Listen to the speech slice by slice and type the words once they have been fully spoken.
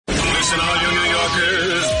Listen, all you New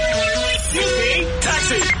Yorkers.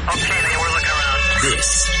 Taxi! Okay, then we're looking around.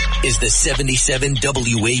 This is the 77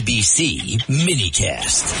 WABC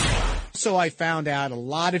minicast. So I found out a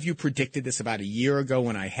lot of you predicted this about a year ago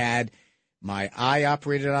when I had my eye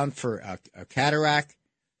operated on for a cataract.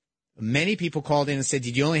 Many people called in and said,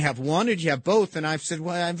 did you only have one or did you have both? And I've said,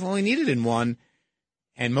 well, I've only needed in one.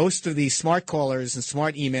 And most of these smart callers and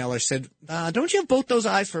smart emailers said, don't you have both those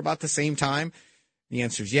eyes for about the same time? The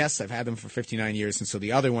answer is yes. I've had them for 59 years, and so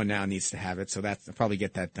the other one now needs to have it. So I'll probably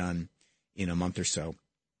get that done in a month or so.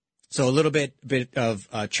 So a little bit of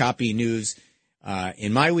choppy news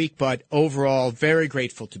in my week, but overall, very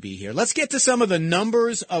grateful to be here. Let's get to some of the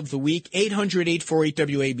numbers of the week.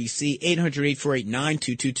 800-848-WABC,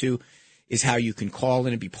 800-848-9222 is how you can call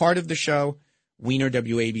in and be part of the show.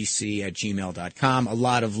 WeinerWABC@gmail.com. A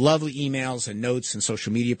lot of lovely emails and notes and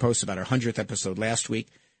social media posts about our 100th episode last week.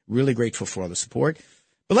 Really grateful for all the support.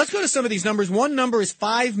 But let's go to some of these numbers. One number is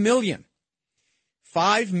 $5 million.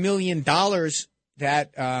 $5 million that,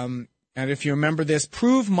 and if you remember this,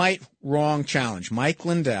 Prove Mike Wrong Challenge. Mike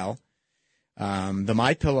Lindell, the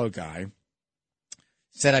MyPillow guy,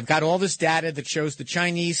 said, I've got all this data that shows the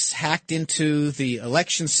Chinese hacked into the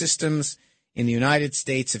election systems in the United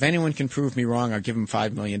States. If anyone can prove me wrong, I'll give him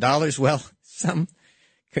 $5 million. Well,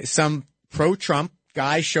 some pro-Trump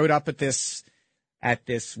guy showed up at this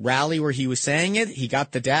rally where he was saying it. He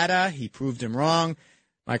got the data. He proved him wrong.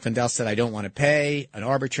 Mike Lindell said, I don't want to pay. An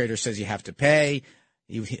arbitrator says you have to pay.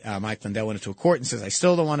 Mike Lindell went into a court and says, I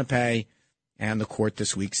still don't want to pay. And the court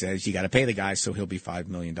this week says you got to pay the guy, so he'll be $5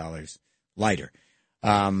 million lighter.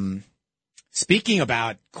 Speaking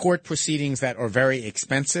about court proceedings that are very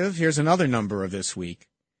expensive, here's another number of this week.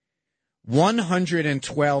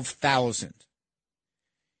 $112,000.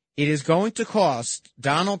 It is going to cost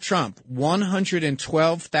Donald Trump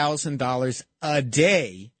 $112,000 a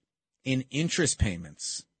day in interest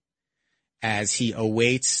payments as he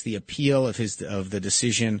awaits the appeal of the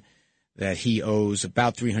decision that he owes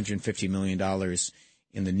about $350 million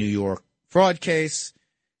in the New York fraud case.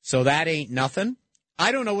 So that ain't nothing.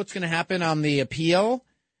 I don't know what's going to happen on the appeal.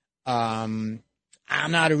 I'm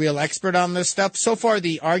not a real expert on this stuff. So far,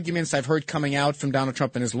 the arguments I've heard coming out from Donald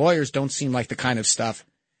Trump and his lawyers don't seem like the kind of stuff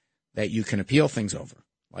that you can appeal things over.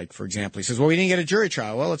 Like, for example, he says, well, we didn't get a jury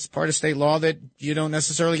trial. Well, it's part of state law that you don't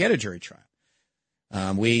necessarily get a jury trial.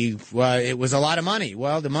 It was a lot of money.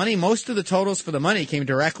 Well, the money, most of the totals for the money came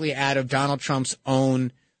directly out of Donald Trump's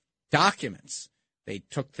own documents. They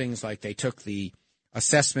took things like they took the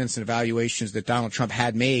assessments and evaluations that Donald Trump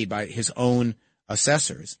had made by his own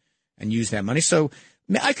assessors and used that money. So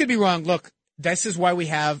I could be wrong. Look, this is why we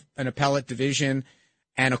have an appellate division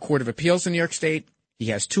and a court of appeals in New York State. He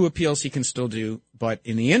has 2 appeals he can still do, but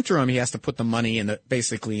in the interim, he has to put the money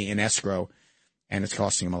basically in escrow, and it's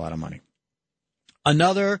costing him a lot of money.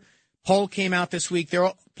 Another poll came out this week. There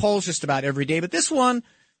are polls just about every day, but this one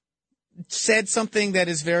said something that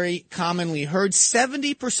is very commonly heard.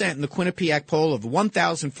 70% in the Quinnipiac poll of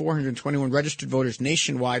 1,421 registered voters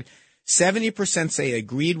nationwide, 70% say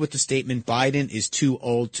agreed with the statement Biden is too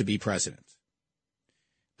old to be president.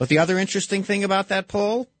 But the other interesting thing about that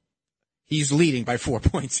poll, he's leading by 4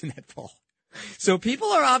 points in that poll. So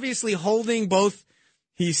people are obviously holding both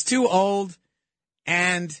he's too old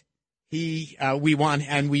and we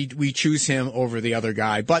choose him over the other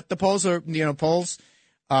guy. But the polls are going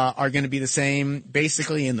to be the same,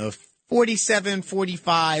 basically in the 47,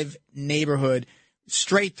 45 neighborhood,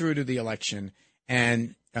 straight through to the election.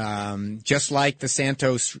 And just like the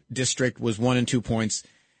Santos district was 1 and 2 points,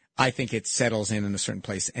 I think it settles in a certain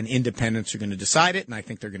place. And independents are going to decide it, and I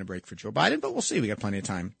think they're going to break for Joe Biden. But we'll see. We got plenty of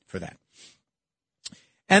time for that.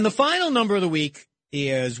 And the final number of the week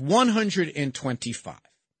is 125.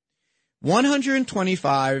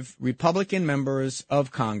 125 Republican members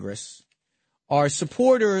of Congress are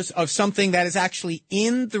supporters of something that is actually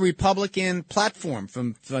in the Republican platform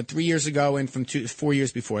from 3 years ago and from 4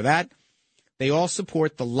 years before that. They all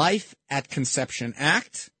support the Life at Conception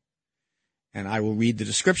Act, and I will read the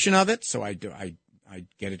description of it so I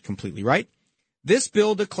get it completely right. This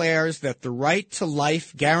bill declares that the right to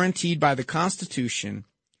life guaranteed by the Constitution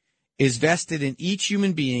is vested in each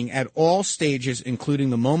human being at all stages, including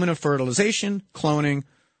the moment of fertilization, cloning,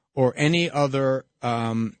 or any other,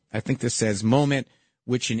 I think this says, moment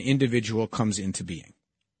which an individual comes into being.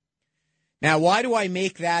 Now, why do I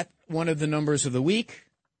make that one of the numbers of the week?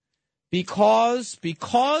 Because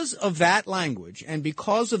of that language and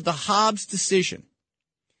because of the Hobbs decision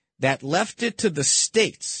that left it to the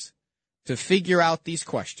states to figure out these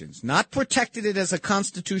questions, not protected it as a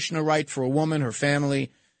constitutional right for a woman, her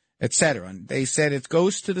family, etc. And they said it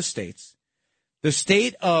goes to the states. The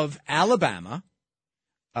state of Alabama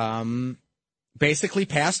basically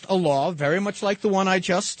passed a law very much like the one I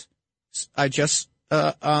just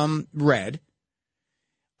read.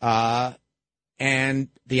 And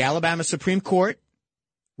the Alabama Supreme Court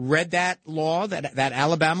read that law, that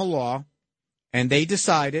Alabama law, and they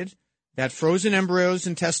decided that frozen embryos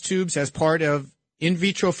and test tubes as part of in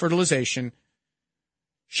vitro fertilization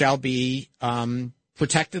shall be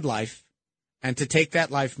protected life, and to take that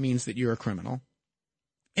life means that you're a criminal.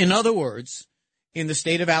 In other words, in the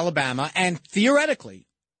state of Alabama, and theoretically,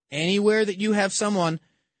 anywhere that you have someone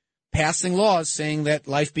passing laws saying that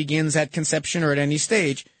life begins at conception or at any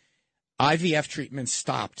stage, IVF treatment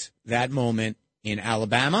stopped that moment in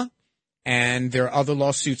Alabama, and there are other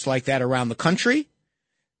lawsuits like that around the country,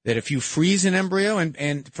 that if you freeze an embryo,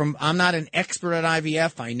 I'm not an expert at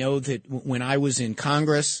IVF. I know that when I was in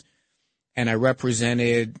Congress and I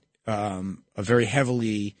represented a very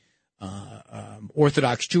heavily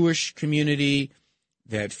Orthodox Jewish community,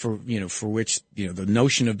 that for which the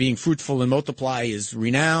notion of being fruitful and multiply is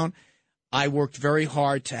renowned, I worked very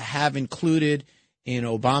hard to have included in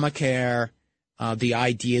Obamacare the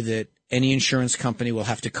idea that any insurance company will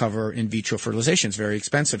have to cover in vitro fertilization. It's very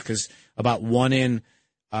expensive because about 1 in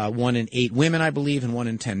 8 women, I believe, and 1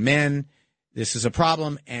 in 10 men, this is a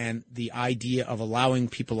problem. And the idea of allowing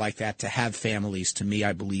people like that to have families, to me,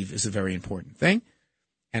 I believe, is a very important thing.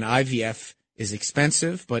 And IVF is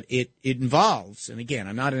expensive, but it involves, and again,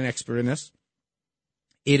 I'm not an expert in this,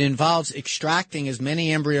 it involves extracting as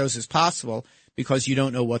many embryos as possible because you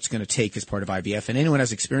don't know what's going to take as part of IVF. And anyone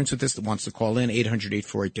has experience with this that wants to call in,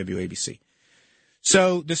 800-848-WABC.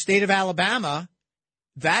 So the state of Alabama,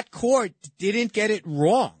 that court didn't get it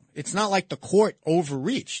wrong. It's not like the court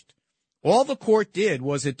overreached. All the court did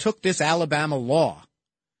was it took this Alabama law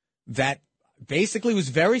that basically was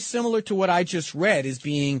very similar to what I just read is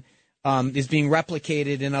being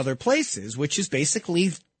replicated in other places, which is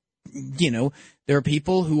basically, there are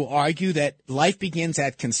people who argue that life begins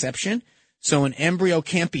at conception. So an embryo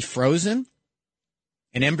can't be frozen.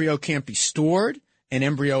 An embryo can't be stored. An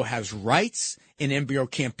embryo has rights. An embryo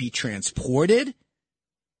can't be transported.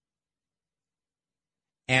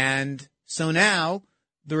 And so now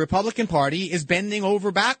the Republican Party is bending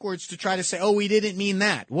over backwards to try to say, oh, we didn't mean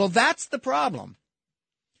that. Well, that's the problem.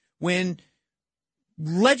 When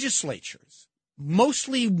legislatures,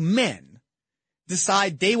 mostly men,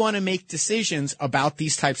 decide they want to make decisions about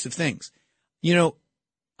these types of things.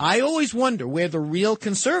 I always wonder where the real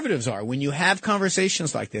conservatives are when you have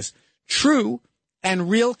conversations like this. True and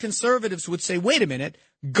real conservatives would say, wait a minute,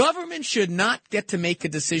 government should not get to make a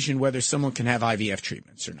decision whether someone can have IVF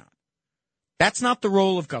treatments or not. That's not the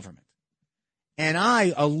role of government. And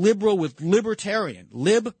I, a liberal with libertarian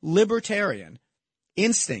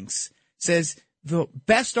instincts, says the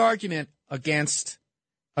best argument against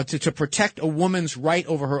to protect a woman's right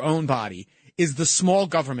over her own body is the small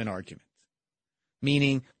government argument,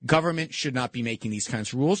 meaning government should not be making these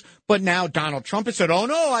kinds of rules. But now Donald Trump has said, oh,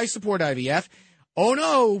 no, I support IVF. Oh,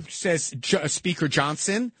 no, says Speaker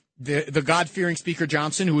Johnson, the God-fearing Speaker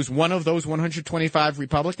Johnson, who is one of those 125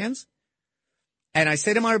 Republicans. And I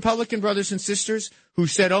say to my Republican brothers and sisters who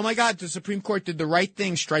said, oh, my God, the Supreme Court did the right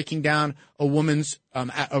thing striking down a woman's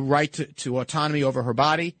a right to autonomy over her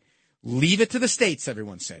body. Leave it to the states,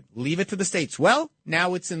 everyone said. Leave it to the states. Well,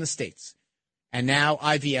 now it's in the states. And now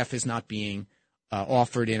IVF is not being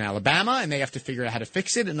offered in Alabama, and they have to figure out how to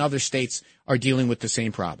fix it, and other states are dealing with the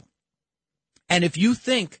same problem. And if you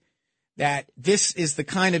think that this is the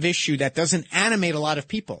kind of issue that doesn't animate a lot of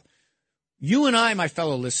people, you and I, my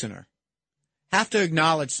fellow listener, have to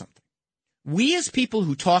acknowledge something. We as people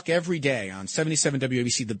who talk every day on 77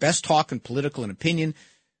 WABC, the best talk and political and opinion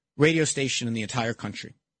radio station in the entire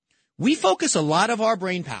country, we focus a lot of our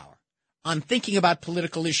brain power on thinking about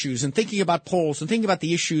political issues and thinking about polls and thinking about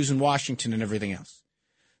the issues in Washington and everything else.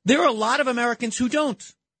 There are a lot of Americans who don't.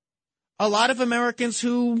 A lot of Americans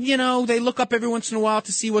who, they look up every once in a while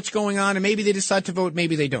to see what's going on, and maybe they decide to vote,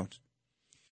 maybe they don't.